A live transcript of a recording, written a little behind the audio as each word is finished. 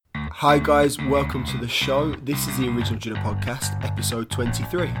Hi guys, welcome to the show. This is the Original Judo Podcast, episode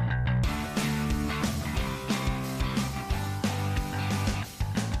 23.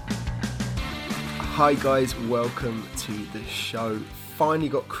 Hi guys, welcome to the show. Finally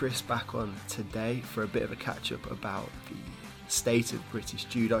got Chris back on today for a bit of a catch-up about the state of British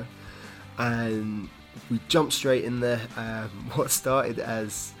Judo. And we jumped straight in there. What started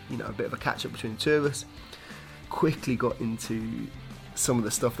as, a bit of a catch-up between the two of us quickly got into some of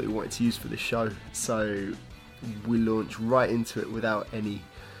the stuff that we wanted to use for the show, so we launched right into it without any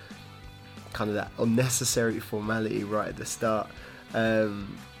kind of that unnecessary formality right at the start.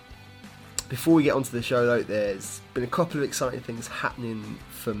 Before we get onto the show though, there's been a couple of exciting things happening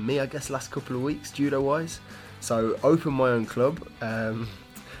for me, I guess, last couple of weeks judo wise. So opened my own club,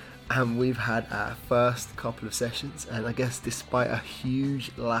 and we've had our first couple of sessions, and I guess despite a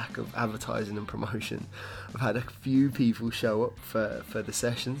huge lack of advertising and promotion, I've had a few people show up for the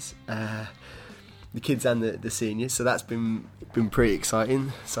sessions, the kids and the seniors, so that's been pretty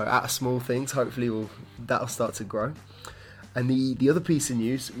exciting. So out of small things, hopefully that'll start to grow. And the other piece of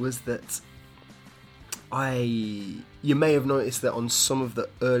news was that you may have noticed that on some of the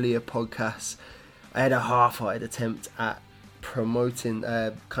earlier podcasts, I had a half-hearted attempt at promoting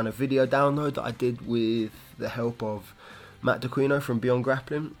a kind of video download that I did with the help of Matt DeQuino from Beyond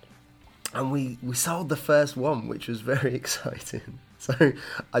Grappling, and we sold the first one, which was very exciting. So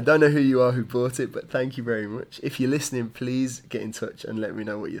I don't know who you are who bought it, but thank you very much. If you're listening, please get in touch and let me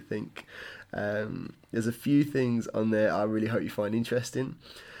know what you think. There's a few things on there I really hope you find interesting,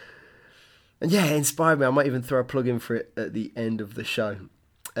 and yeah, it inspired me. I might even throw a plug in for it at the end of the show.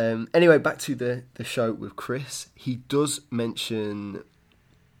 Anyway, back to the show with Chris. He does mention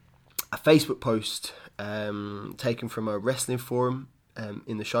a Facebook post taken from a wrestling forum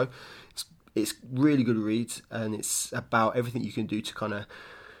in the show. It's really good read, and it's about everything you can do to kind of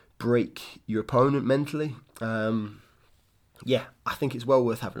break your opponent mentally. Yeah, I think it's well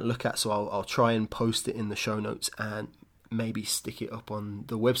worth having a look at, so I'll try and post it in the show notes and maybe stick it up on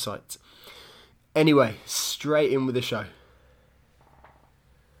the website. Anyway, straight in with the show.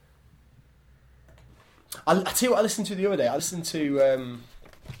 I'll tell you what I listened to the other day. I listened to a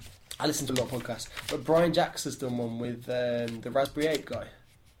lot of podcasts, but Brian Jacks has done one with the Raspberry 8 guy.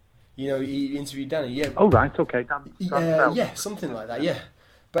 He interviewed Danny. Yeah. Oh right, okay. Yeah, something like that. Yeah,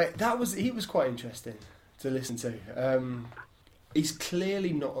 but he was quite interesting to listen to. He's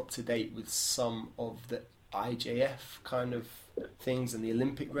clearly not up to date with some of the IJF kind of things and the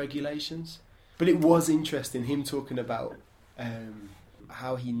Olympic regulations, but it was interesting him talking about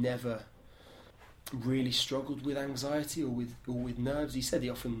how he never really struggled with anxiety or with nerves. He said he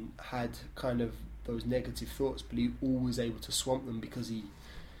often had kind of those negative thoughts, but he always able to swamp them because he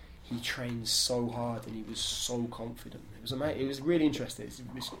trained so hard and he was so confident. It was amazing. It was really interesting. It's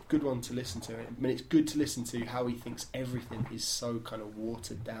a good one to listen to. I mean, it's good to listen to how he thinks everything is so kind of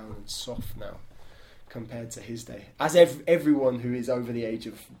watered down and soft now compared to his day. As everyone who is over the age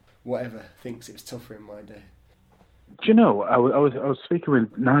of whatever thinks it was tougher in my day. Do you know, I was speaking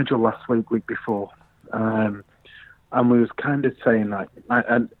with Nigel last week before, and we was kind of saying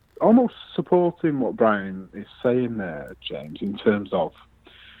and almost supporting what Brian is saying there, James, in terms of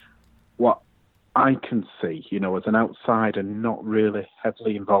what I can see, as an outsider, not really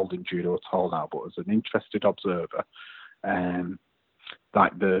heavily involved in judo at all now, but as an interested observer,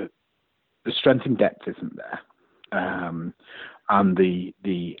 like the strength in depth isn't there, and the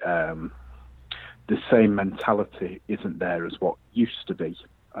same mentality isn't there as what used to be,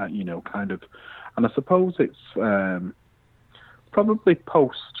 kind of. And I suppose it's probably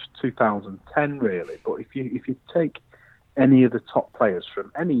post 2010 really. But if you take any of the top players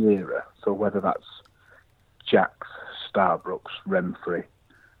from any era, so whether that's Jacks, Starbrooks, Renfrey,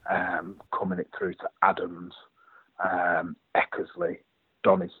 coming it through to Adams, Eckersley,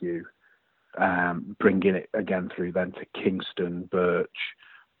 Donahue, bringing it again through then to Kingston, Birch,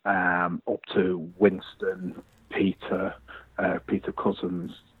 up to Winston, Peter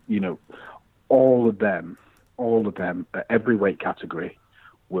Cousins, all of them at every weight category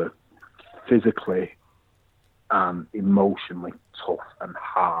were physically and emotionally tough and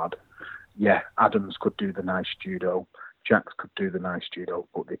hard. Yeah, Adams could do the nice judo, Jacks could do the nice judo,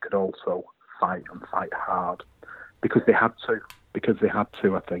 but they could also fight and fight hard because they had to,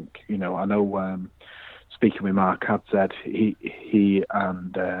 I think. I know, speaking with Mark Hadz, he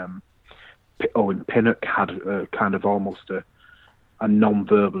and Owen Pinnock had kind of almost a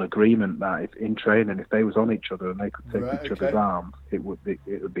non-verbal agreement that if in training, if they was on each other and they could take each other's arms, it would be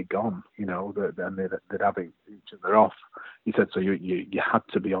gone. And they'd have each other off. He said so. You had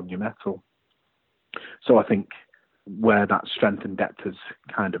to be on your mettle. So I think where that strength and depth has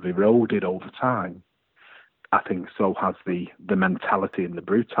kind of eroded over time, I think so has the mentality and the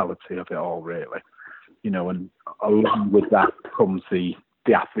brutality of it all, really. You know, and along with that comes the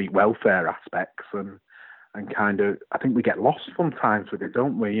athlete welfare aspects and kind of, I think we get lost sometimes with it,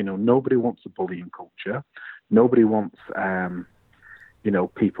 don't we? You know, nobody wants a bullying culture. Nobody wants,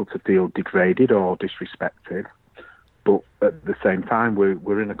 people to feel degraded or disrespected. But at the same time,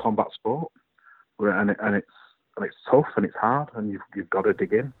 we're in a combat sport, and it's tough and it's hard, and you've got to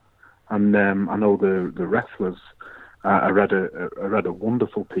dig in. And I know the wrestlers. I read a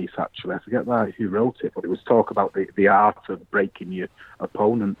wonderful piece actually. I forget who wrote it, but it was talk about the art of breaking your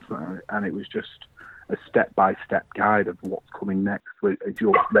opponents, and it was just a step-by-step guide of what's coming next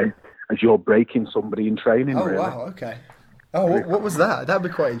as you're breaking somebody in training. Oh, really. Wow, okay. Oh, what was that? That'd be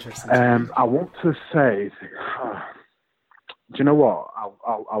quite interesting. I want to say, do you know what?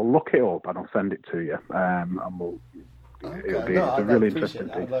 I'll look it up and I'll send it to you, and we'll. Okay. It's a really interesting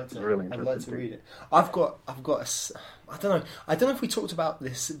piece. I'd like to read it. I don't know if we talked about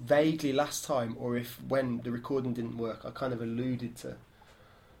this vaguely last time, or if when the recording didn't work, I kind of alluded to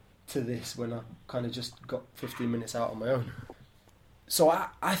this when I kind of just got 15 minutes out on my own. So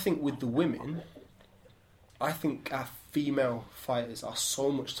I think with the women, I think our female fighters are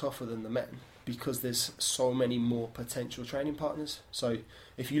so much tougher than the men because there's so many more potential training partners. So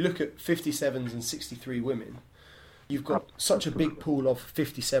if you look at 57s and 63 women, you've got such a big pool of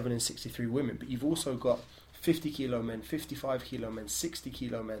 57 and 63 women, but you've also got 50 kilo men, 55 kilo men, 60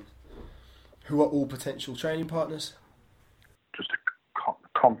 kilo men, who are all potential training partners. Just a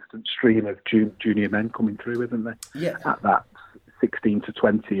constant stream of junior men coming through, isn't there? Yeah. At that 16 to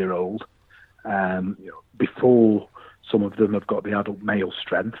 20-year-old, before some of them have got the adult male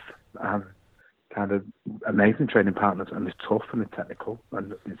strength and kind of amazing training partners, and they're tough and they're technical,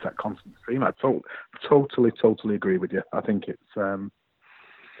 and it's that constant stream. I totally agree with you. I think it's,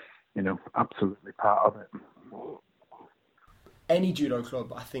 absolutely part of it. Any judo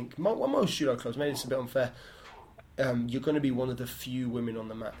club, I think, most judo clubs, maybe it's a bit unfair, you're going to be one of the few women on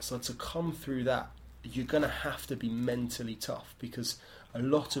the mat. So to come through that, you're going to have to be mentally tough, because a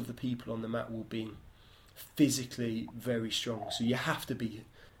lot of the people on the mat will be physically very strong. So you have to be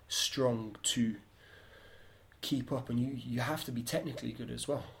strong to keep up, and you have to be technically good as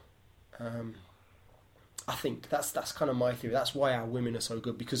well. I think that's kind of my theory. That's why our women are so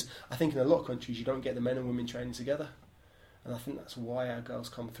good, because I think in a lot of countries you don't get the men and women training together, and I think that's why our girls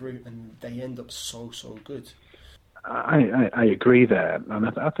come through and they end up so good. I agree there, and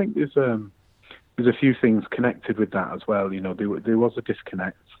I think there's a few things connected with that as well. You know, there was a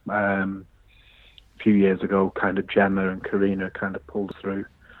disconnect a few years ago. Kind of Gemma and Karina kind of pulled through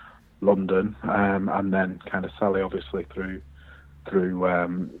London, and then kind of Sally obviously through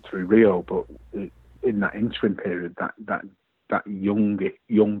Rio. But in that interim period, that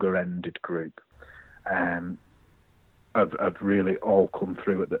younger ended group have really all come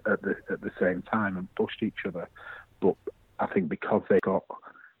through at the same time and pushed each other. But I think because they got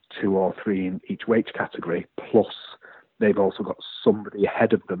 2 or 3 in each weight category, plus they've also got somebody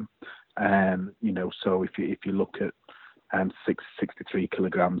ahead of them. So if you look at 63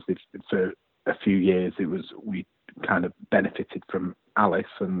 kilograms, for a few years we kind of benefited from Alice,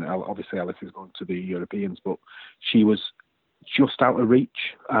 and obviously Alice is going to the Europeans, but she was just out of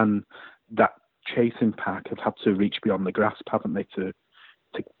reach, and that chasing pack have had to reach beyond the grasp, haven't they, to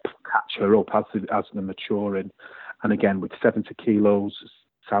catch her up as they're maturing. And again, with 70 kilos,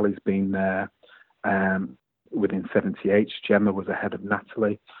 Sally's been there. Within 78, Gemma was ahead of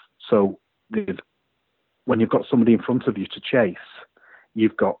Natalie. So when you've got somebody in front of you to chase,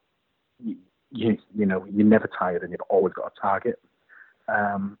 you've got, you're never tired, and you've always got a target.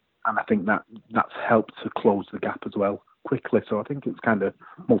 And I think that's helped to close the gap as well quickly. So I think it's kind of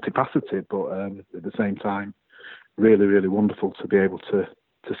multifaceted, but at the same time, really, really wonderful to be able to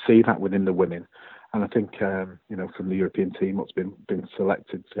see that within the women. And I think, from the European team, what's been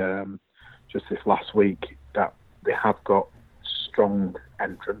selected just this last week, that they have got strong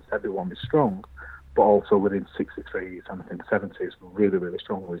entrants. Everyone is strong, but also within 63s and I think 70s, really, really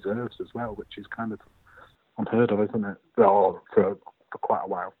strong reserves as well, which is kind of unheard of, isn't it? For quite a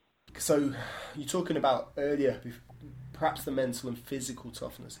while. So you're talking about earlier, perhaps the mental and physical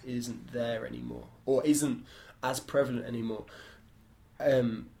toughness isn't there anymore, or isn't as prevalent anymore.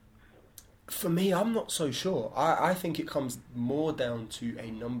 For me, I'm not so sure. I think it comes more down to a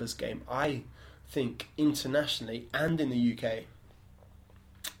numbers game. I think internationally and in the UK,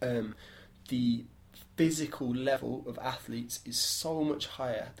 the physical level of athletes is so much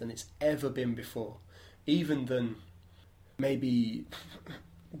higher than it's ever been before. Even than maybe,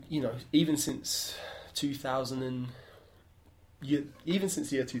 even since 2000 and even since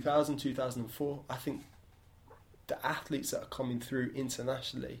the year 2000, 2004, I think the athletes that are coming through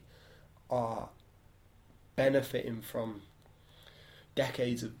internationally are benefiting from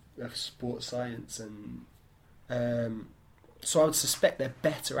decades of sports science, and so I would suspect they're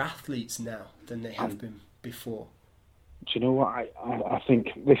better athletes now than they have been before. Do you know what? I think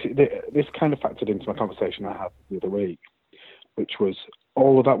this kind of factored into my conversation I had the other week, which was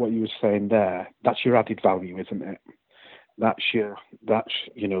all of that what you were saying there. That's your added value, isn't it? That's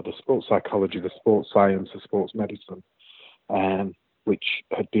the sports psychology, the sports science, the sports medicine, which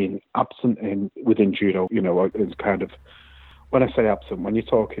had been absent within judo. It's kind of, when I say absent, when you're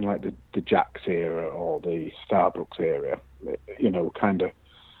talking like the Jacks era or the Starbucks era, kind of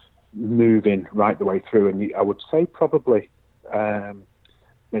moving right the way through. And I would say probably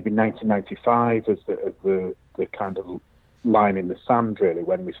maybe 1995 as the kind of line in the sand, really,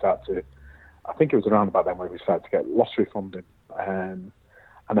 when we start to, I think it was around about then when we started to get lottery funding. And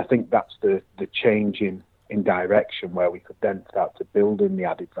I think that's the change in direction where we could then start to build in the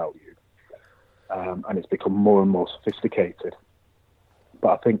added value. And it's become more and more sophisticated. But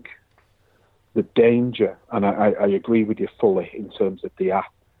I think the danger, and I agree with you fully in terms of the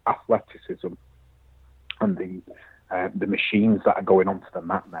athleticism and the machines that are going onto the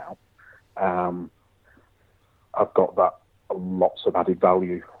mat now, I've got that lots of added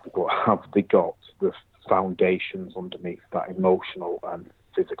value, but have they got the foundations underneath that emotional and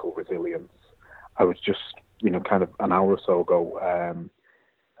physical resilience? I was just, kind of an hour or so ago,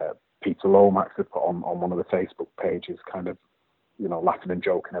 Peter Lomax had put on one of the Facebook pages kind of, laughing and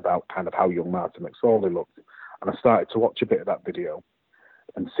joking about kind of how young Martin McSorley looked. And I started to watch a bit of that video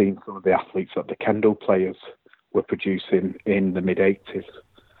and seeing some of the athletes that the kendo players were producing in the mid-80s.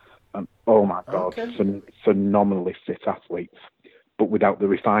 And, oh my God, phenomenally fit athletes, but without the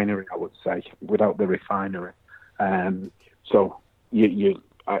refinery, I would say, without the refinery. So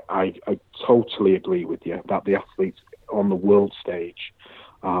I totally agree with you that the athletes on the world stage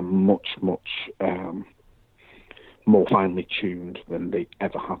are much, much more finely tuned than they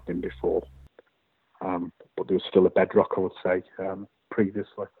ever have been before. But there was still a bedrock, I would say,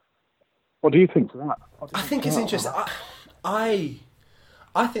 previously. What do you think of that? I think it's interesting.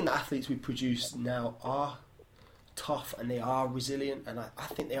 I think the athletes we produce now are tough and they are resilient, and I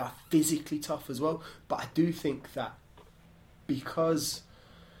think they are physically tough as well. But I do think that because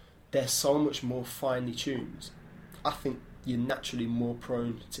they're so much more finely tuned, I think you're naturally more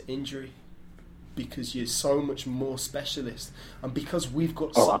prone to injury because you're so much more specialist, and because we've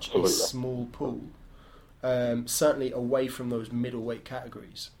got such absolutely. a small pool, certainly away from those middleweight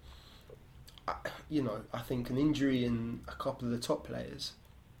categories. I think an injury in a couple of the top players,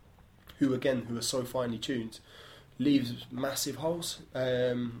 who are so finely tuned, leaves massive holes.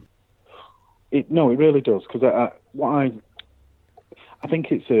 It really does, because I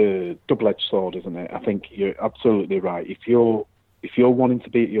think it's a double-edged sword, isn't it? I think you're absolutely right. If you're wanting to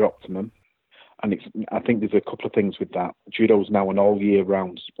be at your optimum, and I think there's a couple of things with that. Judo is now an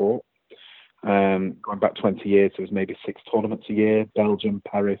all-year-round sport. Going back 20 years, there was maybe 6 tournaments a year: Belgium,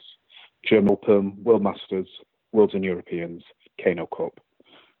 Paris, German Open, World Masters, Worlds and Europeans, Kano Cup.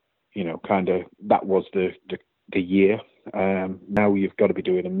 Kind of that was the year. Now you've got to be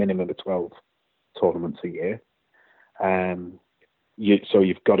doing a minimum of 12 tournaments a year. So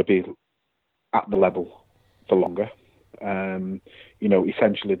you've got to be at the level for longer.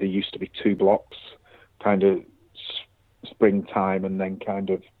 Essentially there used to be 2 blocks, kind of springtime and then kind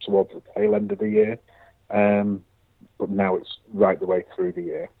of towards the tail end of the year. But now it's right the way through the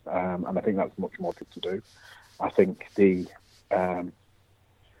year. And I think that's much more good to do. I think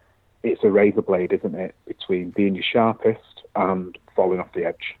it's a razor blade, isn't it, between being your sharpest and falling off the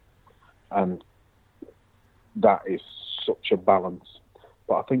edge. And that is such a balance.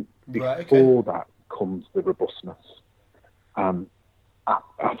 But I think before that comes the robustness.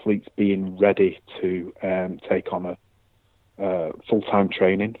 Athletes being ready to take on a full-time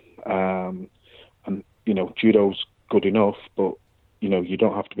training. And, judo's good enough, but, you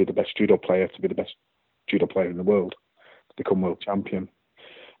don't have to be the best judo player to be the best judo player in the world, to become world champion.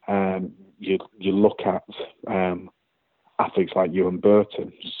 You look at athletes like Ewan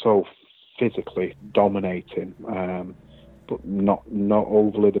Burton, so physically dominating, but not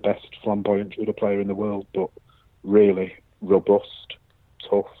overly the best flamboyant judo player in the world, but really robust,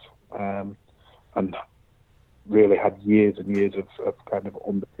 tough, and really had years and years of kind of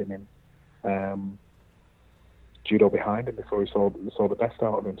underpinning judo behind him before he saw the best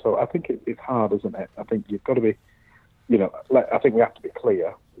out of him. So I think it's hard, isn't it? I think you've got to be, I think we have to be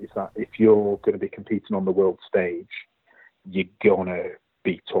clear, is that if you're going to be competing on the world stage, you're going to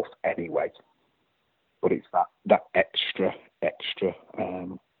be tough anyway. but it's that extra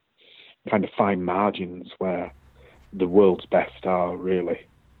kind of fine margins where the world's best are really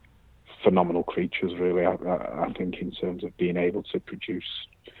phenomenal creatures, really, I think, in terms of being able to produce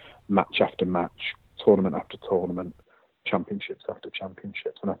match after match, tournament after tournament, championships after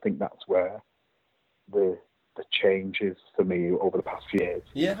championships. And I think that's where the change is for me over the past few years.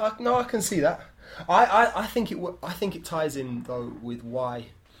 Yeah, I can see that. I think it ties in, though, with why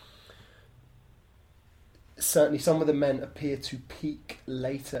certainly some of the men appear to peak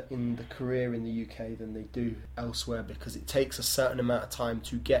later in the career in the UK than they do elsewhere, because it takes a certain amount of time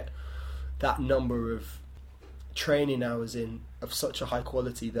to get that number of training hours in of such a high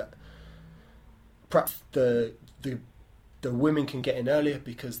quality that perhaps the women can get in earlier,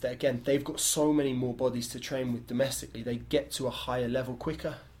 because they've got so many more bodies to train with domestically. They get to a higher level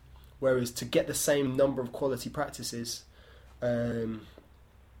quicker, whereas to get the same number of quality practices, to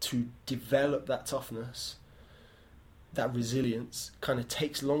develop that toughness, that resilience, kind of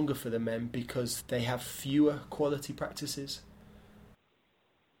takes longer for the men because they have fewer quality practices.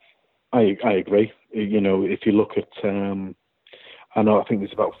 I agree. If you look at, I think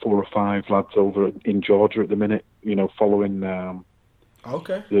there's about 4 or 5 lads over in Georgia at the minute, following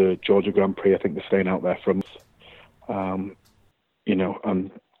the Georgia Grand Prix. I think they're staying out there from,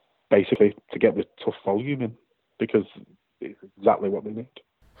 and basically to get the tough volume in, because it's exactly what they need.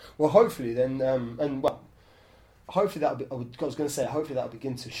 Well, hopefully then, hopefully that'll be, hopefully that'll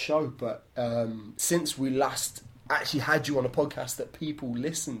begin to show, but since we last actually had you on a podcast that people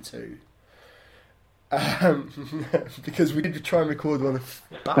listen to, because we did try and record one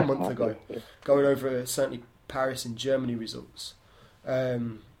about a month ago, going over certainly Paris and Germany results,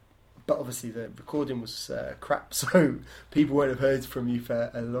 but obviously the recording was crap, so people won't have heard from you for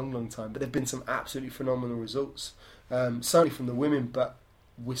a long time. But there've been some absolutely phenomenal results, certainly from the women, but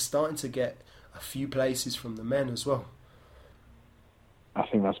we're starting to get a few places from the men as well. I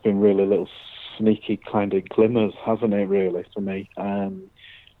think that's been really little sneaky kind of glimmers, hasn't it, really, for me?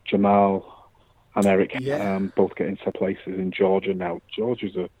 Jamal and Eric both getting to places in Georgia now.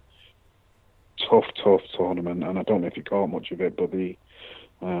 Georgia's a tough tournament, and I don't know if you caught much of it, but the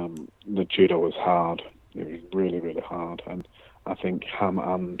judo was hard. It was really, really hard, and I think Ham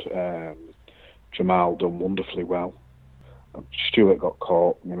and Jamal done wonderfully well. Stuart got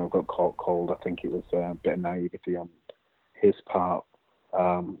caught cold. I think it was a bit of naivety on his part,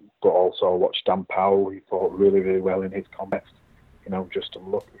 but also I watched Dan Powell. He fought really, really well in his contest. Just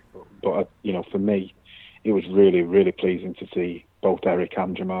unlucky. But for me, it was really, really pleasing to see both Eric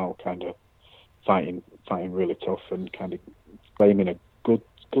and Jamal kind of fighting really tough and kind of claiming a good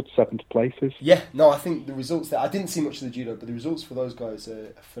 7th places. Yeah, no, I think the results there, I didn't see much of the judo, but the results for those guys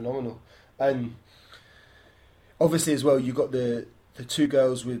are phenomenal. And obviously as well, you got the 2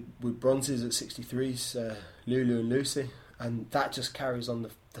 girls with bronzes at 63s, Lulu and Lucy, and that just carries on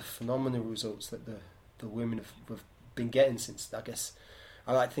the phenomenal results that the women have been getting since, I guess,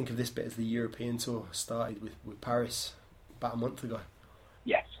 I like to think of this bit as the European tour started with Paris about a month ago.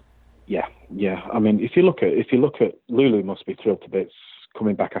 Yes. Yeah. I mean, if you look at Lulu, must be thrilled to bits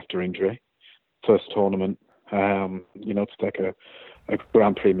coming back after injury, first tournament, to take a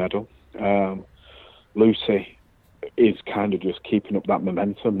Grand Prix medal. Lucy is kind of just keeping up that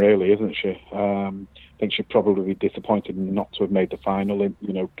momentum, really, isn't she? I think she'd probably be disappointed not to have made the final,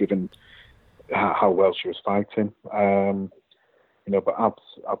 given how well she was fighting. But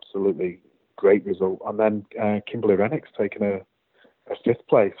absolutely great result. And then Kimberly Rennick's taken a 5th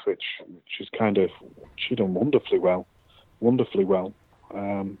place, which is kind of, she done wonderfully well,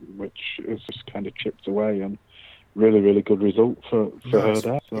 which is just kind of chipped away, and really, really good result for her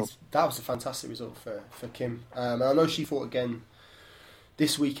there. So. That was a fantastic result for Kim. And I know she fought again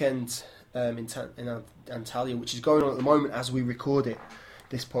this weekend in Antalya, which is going on at the moment as we record it,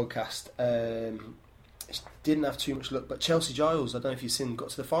 this podcast. Didn't have too much luck, but Chelsea Giles, I don't know if you've seen, got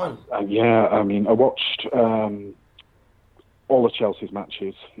to the final. Yeah, I mean, I watched all of Chelsea's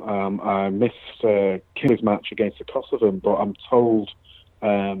matches. I missed Kim's match against the Kosovan, but I'm told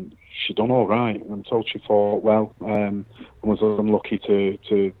she done all right. I'm told she fought well, and was unlucky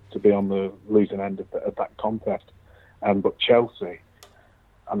to be on the losing end of that contest. But Chelsea,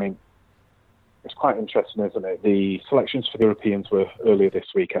 I mean, it's quite interesting, isn't it? The selections for the Europeans were earlier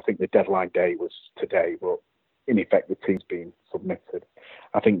this week. I think the deadline day was today, but in effect the team's been submitted.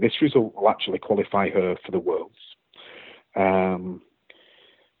 I think this result will actually qualify her for the Worlds, in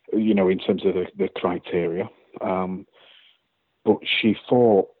terms of the criteria. But she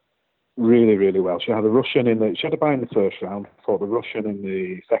fought really, really well. She had a Russian she had a bye in the first round, fought the Russian in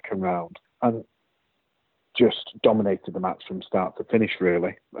the second round, and just dominated the match from start to finish,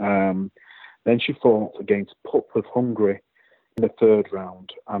 really. Then she fought against Pup of Hungary in the third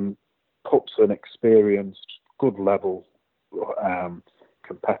round, and Pup's an experienced, good level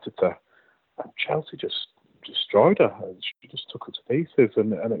competitor, and Chelsea just destroyed her. She just took her to pieces,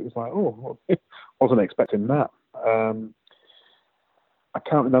 and it was like, oh, wasn't expecting that. I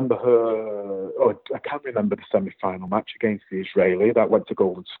can't remember I can't remember the semi-final match against the Israeli that went to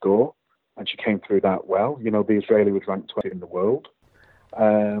golden score, and she came through that well. You know, the Israeli was ranked 20 in the world,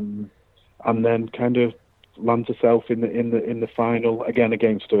 and then kind of lands herself in the final again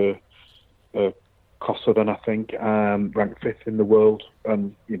against a Kosovan, I think, ranked 5th in the world.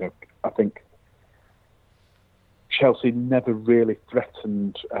 And you know, I think Chelsea never really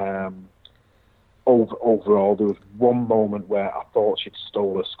threatened. Overall, there was one moment where I thought she'd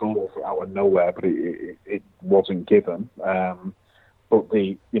stole a score out of nowhere, but it wasn't given. But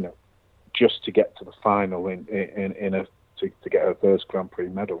just to get to the final to get her first Grand Prix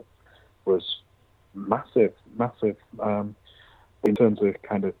medal was massive. In terms of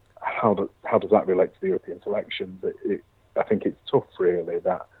kind of how does that relate to the European selections? I think it's tough, really,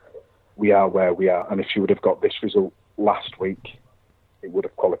 that we are where we are. And if she would have got this result last week, it would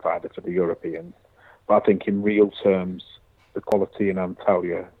have qualified her for the Europeans. But I think in real terms, the quality in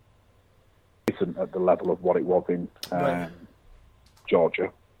Antalya isn't at the level of what it was in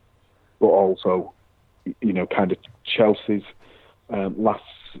Georgia. But also, you know, kind of Chelsea's last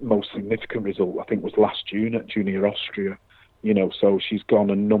most significant result, I think, was last June at Junior Austria. You know, so she's gone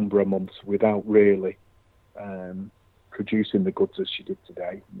a number of months without really producing the goods as she did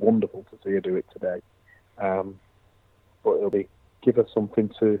today. Wonderful to see her do it today. But it'll give her something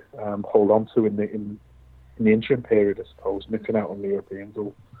to hold on to in the interim period, I suppose. Missing out on the Europeans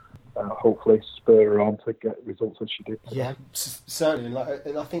will hopefully spur her on to get results as she did today. Yeah, certainly.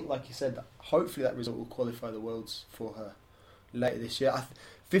 And I think, like you said, hopefully that result will qualify the Worlds for her later this year.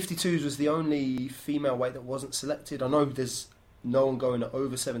 52s was the only female weight that wasn't selected. I know there's no one going at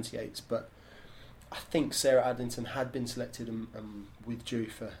over 78s, but I think Sarah Adlington had been selected and withdrew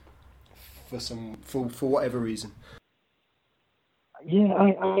for whatever reason. Yeah,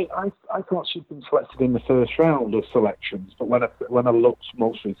 I thought she'd been selected in the first round of selections, but when I looked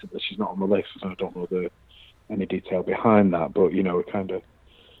most recently, she's not on the list, so I don't know any detail behind that. But you know, kind of,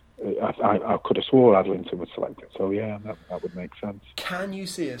 I could have swore Adlington was selected, so yeah, that would make sense. Can you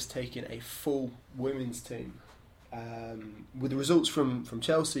see us taking a full women's team with the results from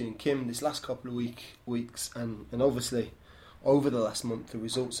Chelsea and Kim this last couple of weeks, and obviously over the last month, the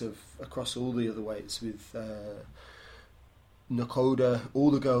results of across all the other weights with Nakoda, all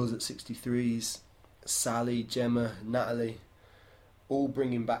the girls at 63s, Sally, Gemma, Natalie, all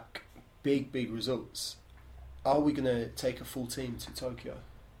bringing back big results. Are we going to take a full team to Tokyo?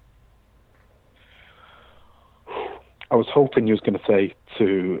 I was hoping you was going to say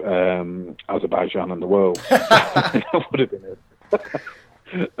to Azerbaijan and the world. That would have been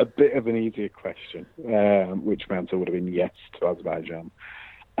a bit of an easier question, which answer would have been yes to Azerbaijan.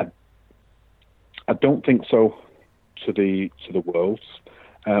 I don't think so to the Worlds,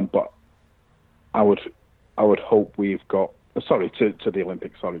 but I would hope we've got to the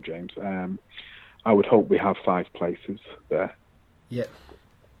Olympics. Sorry, James. I would hope we have 5 places there. Yeah.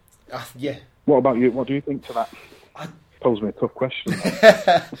 Yeah. What about you? What do you think to that? Pose me a tough question.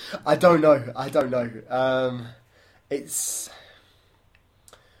 I don't know.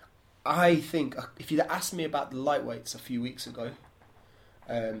 I think if you'd asked me about the lightweights a few weeks ago,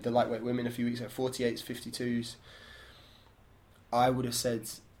 the lightweight women a few weeks ago, 48s, 52s, I would have said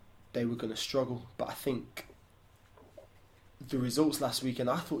they were going to struggle. But I think the results last weekend,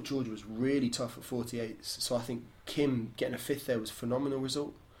 I thought Georgia was really tough at 48s. So I think Kim getting a 5th there was a phenomenal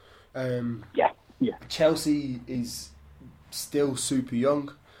result. Yeah. Chelsea is still super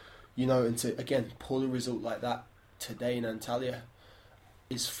young, you know, and to again pull a result like that today in Antalya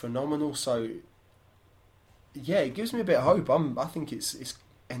is phenomenal. So yeah, it gives me a bit of hope. I think it's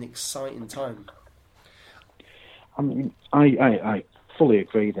an exciting time. I mean, I fully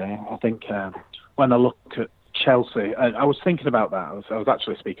agree there. I think when I look at Chelsea, I was thinking about that. I was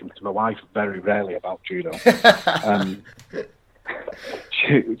actually speaking to my wife very rarely about judo.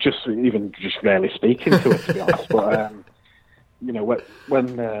 She just rarely speaking to her, to be honest. But you know,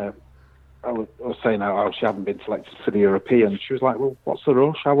 when I was saying how she hadn't been selected for the Europeans, she was like, "Well, what's the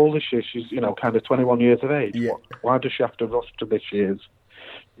rush? How old is she? She's kind of 21 years of age. Yeah. Why does she have to rush to this year's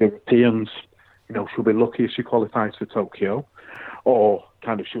Europeans? She'll be lucky if she qualifies for Tokyo, or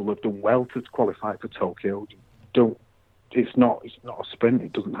kind of she'll have done well to qualify for Tokyo. It's not a sprint.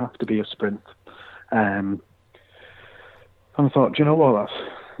 It doesn't have to be a sprint." And I thought, do you know what?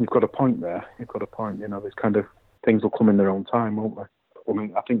 You've got a point there. You've got a point. These kind of things will come in their own time, won't they? I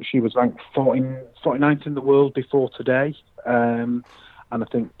mean, I think she was ranked 49th in the world before today. And I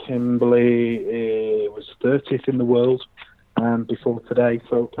think Kimberly was 30th in the world before today.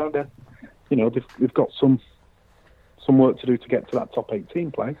 So kind of, they've got some work to do to get to that top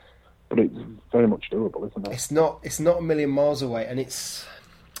 18 place, but it's very much doable, isn't it? It's not a million miles away, and it's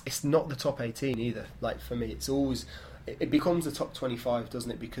not the top 18 either. Like for me, it's always it becomes the top 25,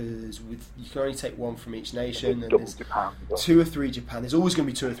 doesn't it? Because you can only take one from each nation, and there's Japan, 2 or 3 Japan. There's always going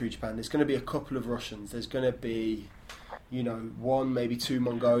to be 2 or 3 Japan. There's going to be a couple of Russians. There's going to be 1, maybe 2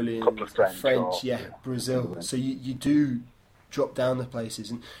 Mongolians, couple of French, Brazil. So you do drop down the places,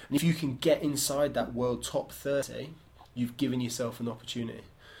 and if you can get inside that world top 30, you've given yourself an opportunity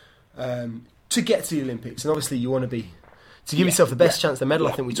to get to the Olympics. And obviously, you want to give yourself the best chance. The medal,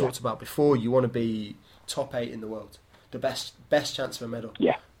 I think we talked about before. You want to be top 8 in the world, the best chance for a medal.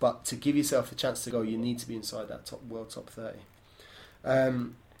 Yeah. But to give yourself the chance to go, you need to be inside that world top 30.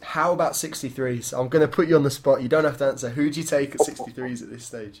 How about 63s? I'm going to put you on the spot. You don't have to answer. Who do you take at 63s at this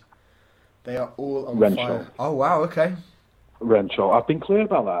stage? They are all on Renshaw. fire. Oh, wow, okay. Renshaw. I've been clear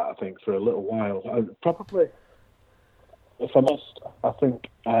about that, I think, for a little while. Probably, if I'm honest, I think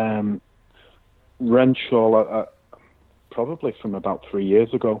Renshaw, probably from about 3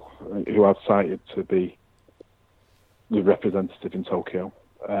 years ago, who I've cited to be the representative in Tokyo.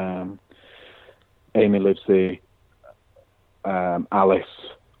 Amy Livesey, Alice,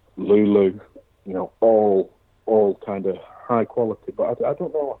 Lulu, all kind of high quality. But I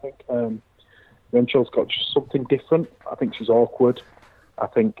don't know. I think Renshaw's got just something different. I think she's awkward. I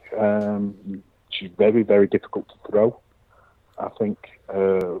think she's very, very difficult to throw. I think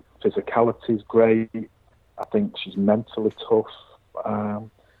physicality is great. I think she's mentally tough, and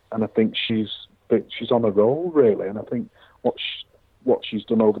I think she's on a roll really. And I think what she's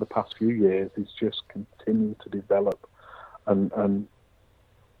done over the past few years is just continue to develop, and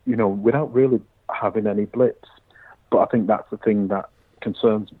without really having any blips. But I think that's the thing that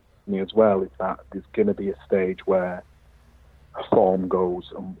concerns me as well, is that there's going to be a stage where her form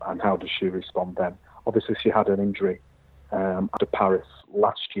goes, and how does she respond then? Obviously, she had an injury after Paris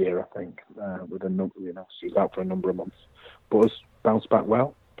last year, I think, with she was out for a number of months, but has bounced back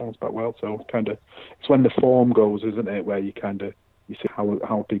well. So kind of, it's when the form goes, isn't it, where you see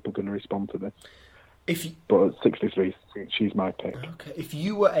how people are going to respond to this. But at 63, she's my pick. Okay, if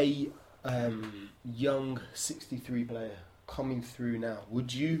you were a young 63 player coming through now,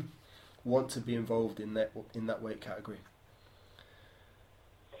 would you want to be involved in that weight category?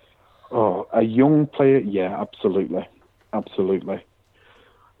 Oh, a young player, yeah, absolutely. I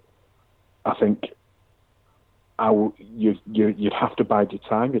think you'd have to bide your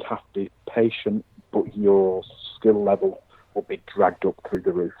time. You'd have to be patient, but your skill level will be dragged up through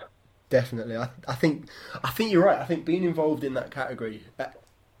the roof. Definitely, I think you're right. I think being involved in that category at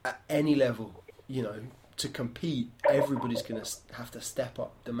any level, to compete, everybody's going to have to step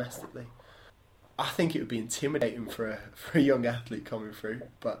up domestically. I think it would be intimidating for a young athlete coming through,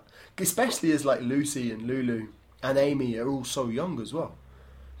 but especially as like Lucy and Lulu and Amy are all so young as well.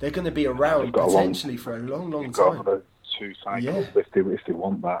 They're going to be around potentially for a long time. Got another 2 cycles if they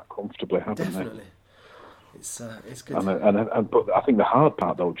want that comfortably, haven't Definitely. they? It's good. But I think the hard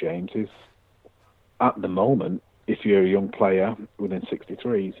part though, James, is at the moment, if you're a young player within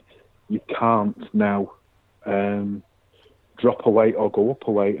 63s, you can't now drop a weight or go up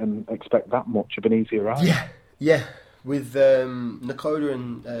a weight and expect that much of an easier ride. Yeah. With Nakoda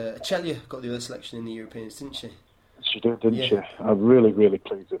and Chelia got the other selection in the Europeans, didn't she? She did, didn't she? I'm really, really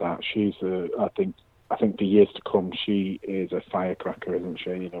pleased with that. She's, I think for years to come, she is a firecracker, isn't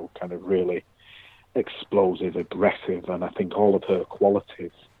she? Kind of really explosive, aggressive, and I think all of her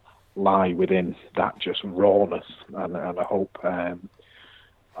qualities lie within that just rawness. And I hope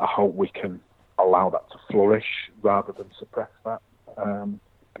we can allow that to flourish rather than suppress that,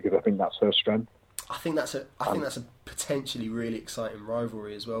 because I think that's her strength. I think that's a potentially really exciting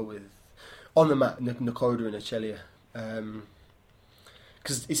rivalry as well with on the mat Nakoda and Chelia.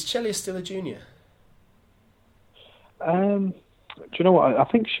 Because is Chelia still a junior? Do you know what? I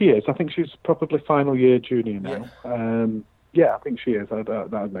think she is. I think she's probably final year junior now. Yeah, I think she is. That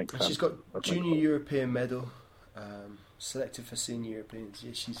would make sense. She's got junior European medal, selected for senior Europeans.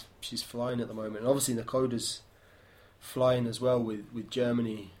 Yeah, she's flying at the moment. And obviously Nakoda's flying as well with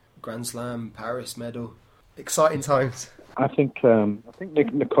Germany, Grand Slam, Paris medal. Exciting times. I think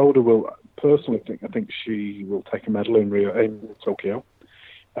Nakoda will. Personally, I think she will take a medal in Tokyo.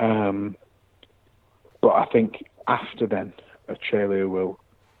 But I think after then, Chelia will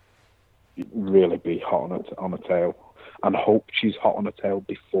really be hot on her tail, and hope she's hot on her tail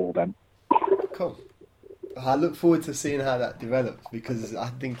before then. Cool. I look forward to seeing how that develops because I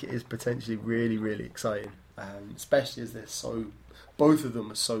think it is potentially really, really exciting, especially as both of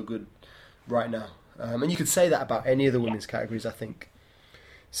them are so good right now. And you could say that about any of the women's categories, I think.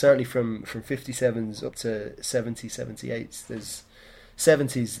 Certainly from 57s up to 70s, 78s, there's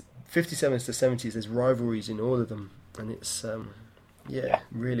 70s, 57s to 70s, there's rivalries in all of them. And it's,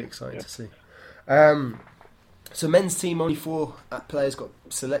 really exciting to see. So men's team, only 4 players got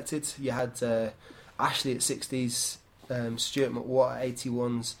selected. You had Ashley at 60s, Stuart McWatt at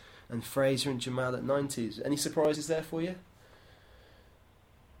 81s, and Fraser and Jamal at 90s. Any surprises there for you?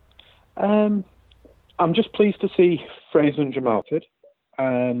 I'm just pleased to see Fraser and Jamal fit.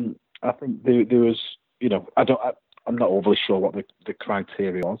 I think there was, I'm not overly sure what the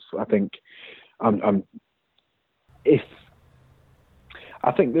criteria was. I think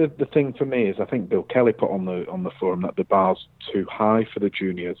I think the thing for me is I think Bill Kelly put on the forum that the bar's too high for the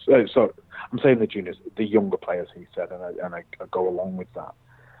juniors. So I'm saying the juniors, the younger players, he said, and I go along with that.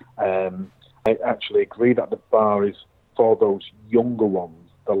 I actually agree that the bar is for those younger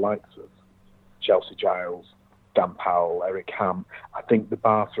ones, the likes of Chelsea Giles, Dan Powell, Eric Ham. I think the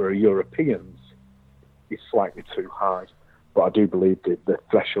bar for Europeans is slightly too high, but I do believe that the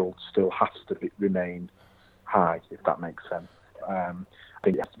threshold still has to remain high, if that makes sense. I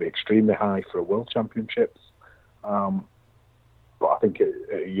think it has to be extremely high for a World Championships, but I think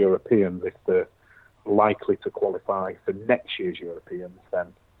Europeans, if they're likely to qualify for next year's Europeans,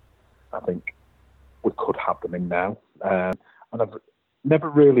 then I think we could have them in now. And I've never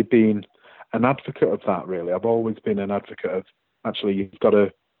really been an advocate of that, really. I've always been an advocate of, actually, you've got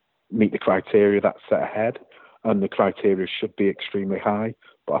to meet the criteria that's set ahead, and the criteria should be extremely high.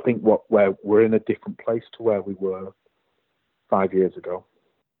 But I think we're in a different place to where we were 5 years ago.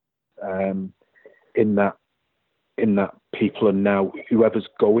 In that people are now, whoever's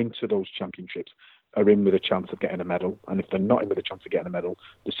going to those championships are in with a chance of getting a medal. And if they're not in with a chance of getting a medal,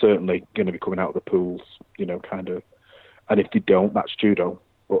 they're certainly going to be coming out of the pools, kind of. And if they don't, that's judo.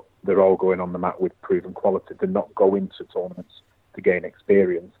 But they're all going on the mat with proven quality. They're not going to tournaments to gain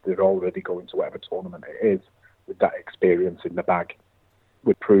experience. They're already going to whatever tournament it is with that experience in the bag,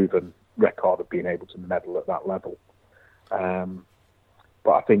 with proven record of being able to medal at that level.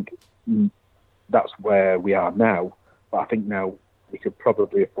 But I think that's where we are now. But I think now we could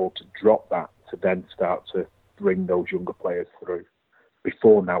probably afford to drop that to then start to bring those younger players through.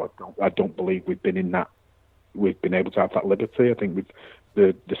 Before now, I don't believe we've been in that. We've been able to have that liberty. I think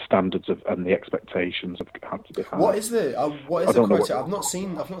the standards and the expectations have had to be high. What is the criteria? I've not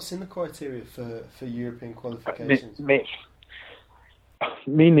seen the criteria for European qualifications. Me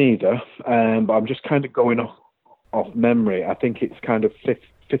neither. But I'm just kind of going off memory. I think it's kind of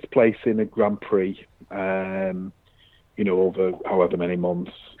fifth place in a Grand Prix. Over however many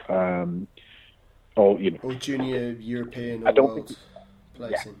months. Or junior European or world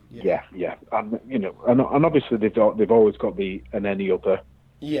placing. Yeah. And obviously they've always got any other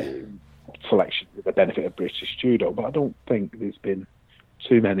selection with the benefit of British judo, but I don't think there's been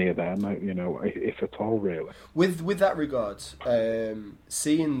too many of them, if at all, really. With that regard,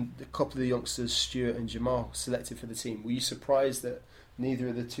 seeing a couple of the youngsters, Stuart and Jamal, selected for the team, were you surprised that neither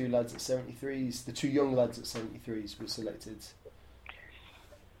of the two lads at 73s, the two young lads at 73s, were selected?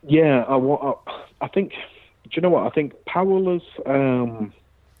 Yeah, I think. Do you know what? I think Powell has done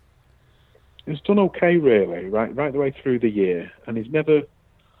okay, really, right the way through the year, and he's never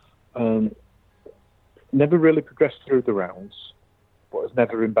really progressed through the rounds, but has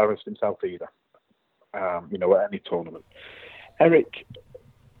never embarrassed himself either. At any tournament. Eric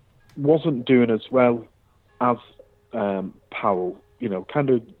wasn't doing as well as Powell.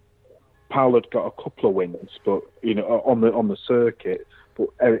 Powell had got a couple of wins, but on the circuit. But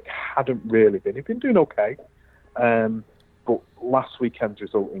Eric hadn't really been. He'd been doing okay. But last weekend's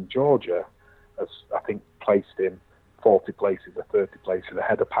result in Georgia has, I think, placed him 40 places or 30 places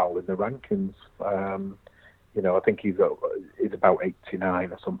ahead of Powell in the rankings. I think he's about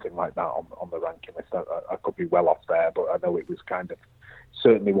 89 or something like that on the ranking list. I could be well off there, but I know it was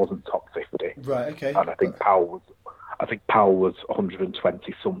certainly wasn't top 50. Right, okay. And I think Powell was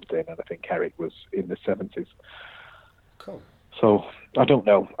 120 something, and I think Eric was in the 70s. Cool. So I don't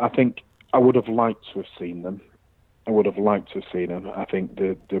know. I think I would have liked to have seen them. I think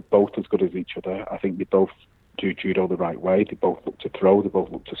they're both as good as each other. I think they both do judo the right way. They both look to throw. They both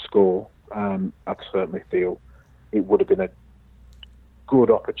look to score. I certainly feel it would have been a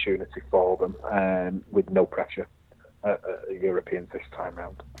good opportunity for them, with no pressure at Europeans this time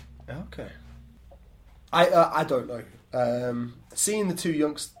round. Okay. I don't know. Seeing the two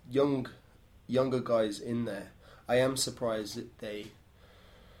younger guys in there, I am surprised that they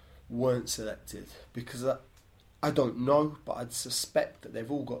weren't selected? Because I don't know, but I'd suspect that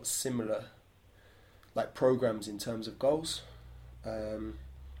they've all got similar like programs in terms of goals.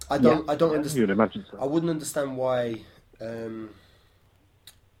 I don't understand. You'd imagine so. I wouldn't understand why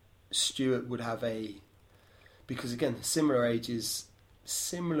Stuart would have because again, similar ages,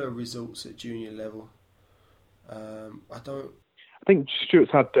 similar results at junior level. I think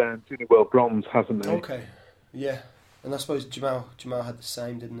Stuart's had Junior World Bronze, hasn't he? Okay, yeah, and I suppose Jamal had the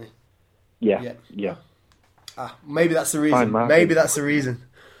same, didn't he? Yeah. Maybe that's the reason. Maybe that's the reason.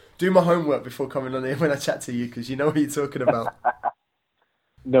 Do my homework before coming on here when I chat to you, because you know what you're talking about.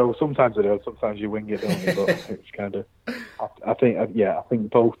 No, sometimes I do. Sometimes you wing it, don't you? But it's kind of. I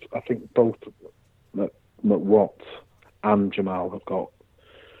think both McWatt and Jamal have got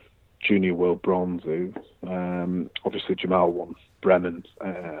Junior World Bronzes. Obviously, Jamal won Brennan.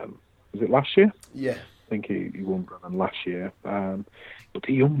 Was it last year? Yeah. I think he won Brennan last year. But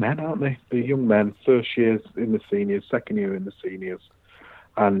they're young men, aren't they? They're young men. First years in the seniors, second year in the seniors,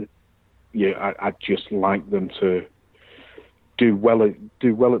 and yeah, I'd just like them to do well at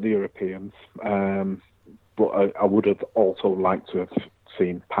the Europeans. But I would have also liked to have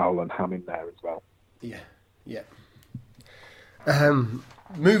seen Powell and Ham in there as well. Yeah.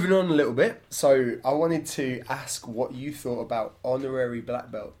 Moving on a little bit, so I wanted to ask what you thought about honorary black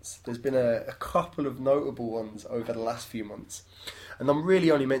belts. There's been a couple of notable ones over the last few months, and I'm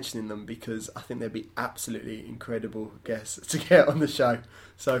really only mentioning them because I think they'd be absolutely incredible guests to get on the show.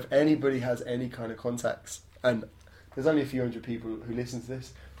 So if anybody has any kind of contacts, and there's only a few hundred people who listen to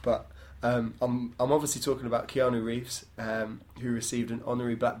this, but I'm obviously talking about Keanu Reeves, who received an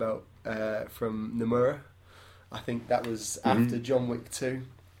honorary black belt from Nomura. I think that was after John Wick 2,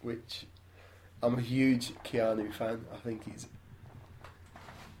 which I'm a huge Keanu fan. I think he's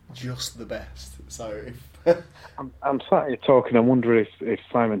just the best. So if I'm sat here talking, I wonder if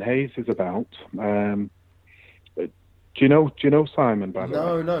Simon Hayes is about. Do you know Simon, by the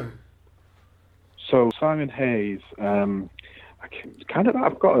way? No. So Simon Hayes, I've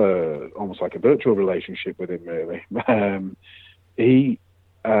got almost like a virtual relationship with him, really.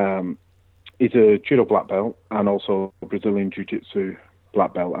 He's a judo black belt and also a Brazilian jiu-jitsu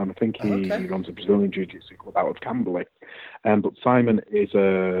black belt, and I think he runs a Brazilian jiu-jitsu club out of Camberley. But Simon is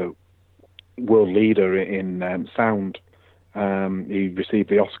a world leader in sound. He received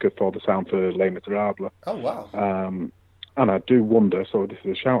the Oscar for the sound for Les Miserables. Oh, wow. And I do wonder, so this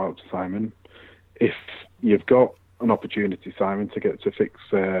is a shout out to Simon, if you've got an opportunity, Simon, to get to fix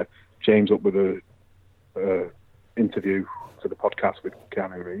James up with a interview to the podcast with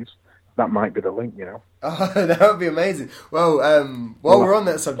Keanu Reeves, that might be the link, you know. Oh, that would be amazing. Well, while we're on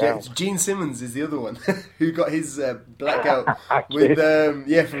that subject, Gene Simmons is the other one who got his black belt with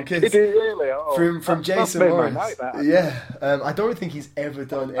from Kiss. Did he really? Oh, from Jason Morris. I don't think he's ever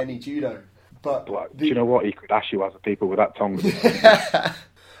done any judo. But do you know what? He could ask you as a people with that tongue.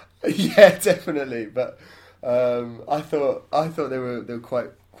 Yeah, definitely. But I thought they were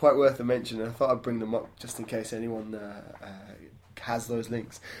quite worth a mention, and I thought I'd bring them up just in case anyone has those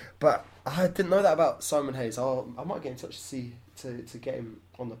links. But I didn't know that about Simon Hayes. I might get in touch to get him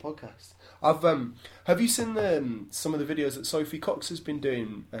on the podcast. Have you seen some of the videos that Sophie Cox has been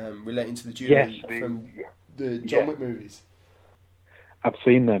doing relating to the judo from the John Wick movies? I've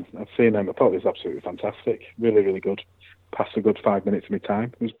seen them. I thought it was absolutely fantastic. Really, really good. Passed a good 5 minutes of my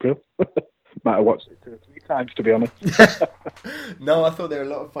time. It was brilliant. Might have watched it 2 or 3 times, to be honest. No, I thought they were a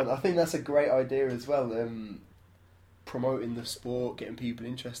lot of fun. I think that's a great idea as well. Promoting the sport, getting people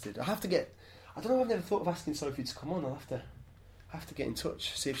interested. I don't know. I've never thought of asking Sophie to come on. I'll have to get in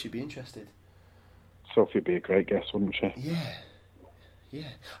touch, see if she'd be interested. Sophie would be a great guest, wouldn't she? Yeah.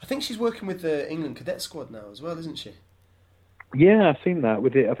 I think she's working with the England cadet squad now as well, isn't she? Yeah, I've seen that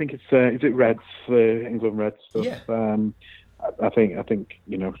with it. I think it's is it Reds, England Reds stuff. Yeah. I think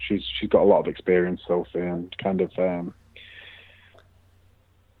you know she's got a lot of experience, Sophie, and kind of.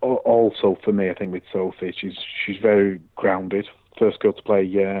 Also, for me, I think with Sophie, she's very grounded. First girl to play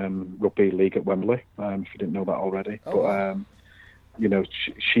rugby league at Wembley. If you didn't know that already, you know,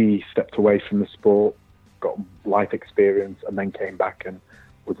 she stepped away from the sport, got life experience, and then came back and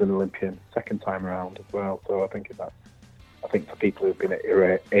was an Olympian second time around as well. So I think for people who've been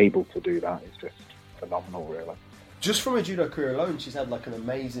able to do that, it's just phenomenal, really. Just from her judo career alone, she's had like an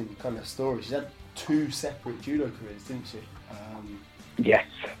amazing kind of story. She's had 2 separate judo careers, didn't she? Yes,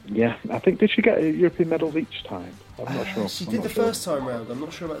 yeah. I think, did she get European medals each time? I'm not sure. She did the first time round. I'm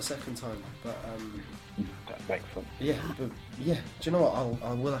not sure about the second time, but that makes sense. Yeah, but yeah. Do you know what?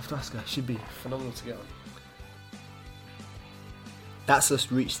 I will have to ask her. She'd be phenomenal to get on. That's us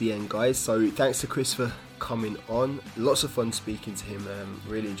reached the end, guys. So thanks to Chris for coming on. Lots of fun speaking to him.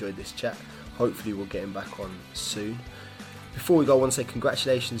 Really enjoyed this chat. Hopefully we'll get him back on soon. Before we go, I want to say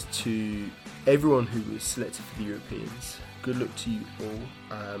congratulations to everyone who was selected for the Europeans. Good luck to you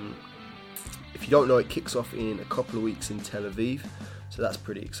all. If you don't know, it kicks off in a couple of weeks in Tel Aviv, so that's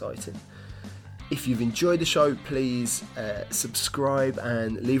pretty exciting. If you've enjoyed the show, please subscribe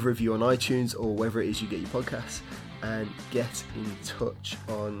and leave a review on iTunes or wherever it is you get your podcasts, and get in touch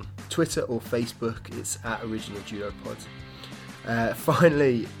on Twitter or Facebook. It's at Original Judo Pod.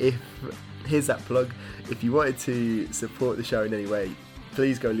 Finally, here's that plug. If you wanted to support the show in any way,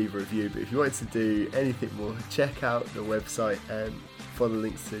 please go leave a review. But if you wanted to do anything more, check out the website and follow the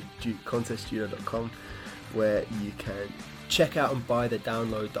links to contestjudo.com, where you can check out and buy the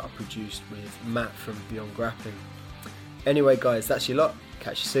download that I produced with Matt from Beyond Grappling. Anyway, guys, that's your lot.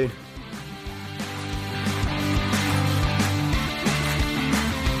 Catch you soon.